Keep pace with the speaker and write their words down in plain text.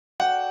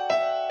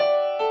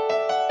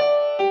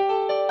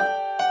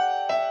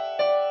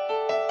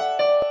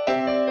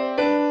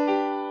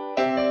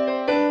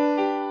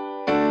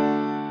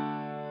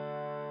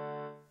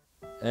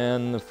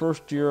in the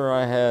first year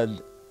I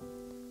had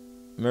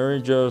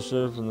Mary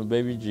Joseph and the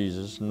baby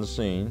Jesus in the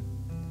scene,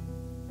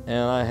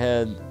 and I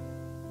had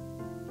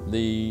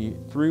the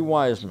three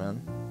wise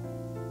men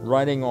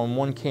riding on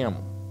one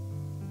camel.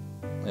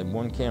 I had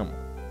one camel.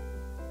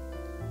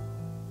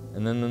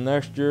 And then the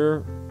next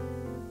year,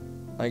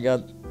 I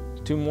got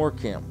two more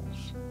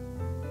camels.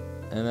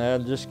 And I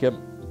just kept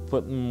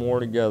putting more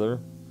together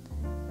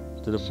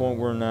to the point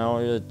where now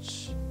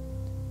it's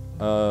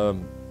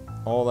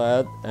all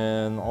that,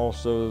 and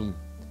also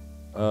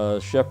a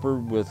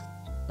shepherd with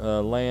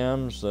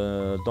lambs,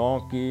 a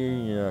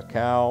donkey, a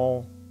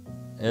cow.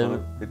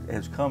 Well, it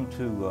has come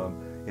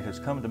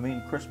to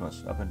mean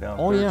Christmas up and down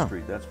Oh, 3rd yeah.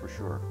 Street, that's for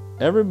sure.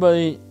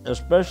 Everybody,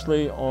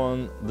 especially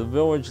on the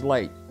village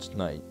lights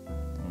night,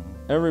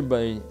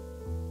 everybody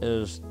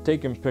is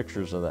taking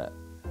pictures of that.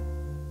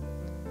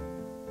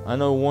 I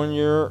know one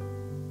year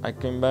I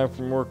came back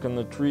from working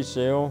the tree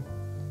sale,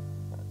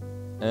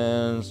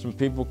 and some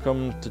people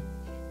come to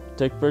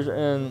take pictures,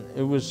 and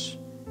it was,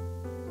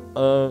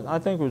 I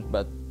think it was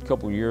about a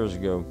couple years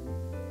ago.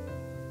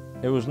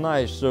 It was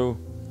nice, so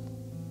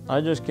I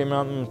just came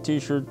out in a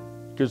t-shirt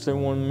because they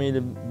wanted me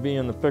to be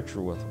in the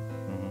picture with them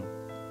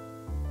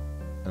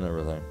and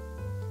everything.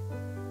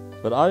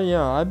 But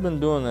I've been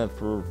doing that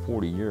for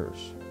 40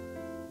 years.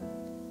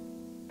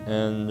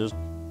 And just,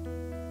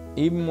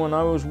 even when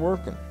I was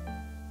working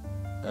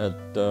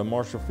at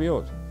Marshall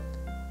Field,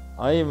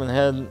 I even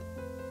had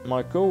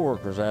my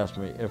coworkers ask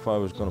me if I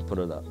was going to put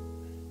it up.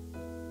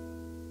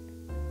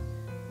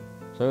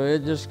 So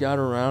it just got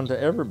around to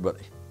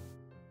everybody.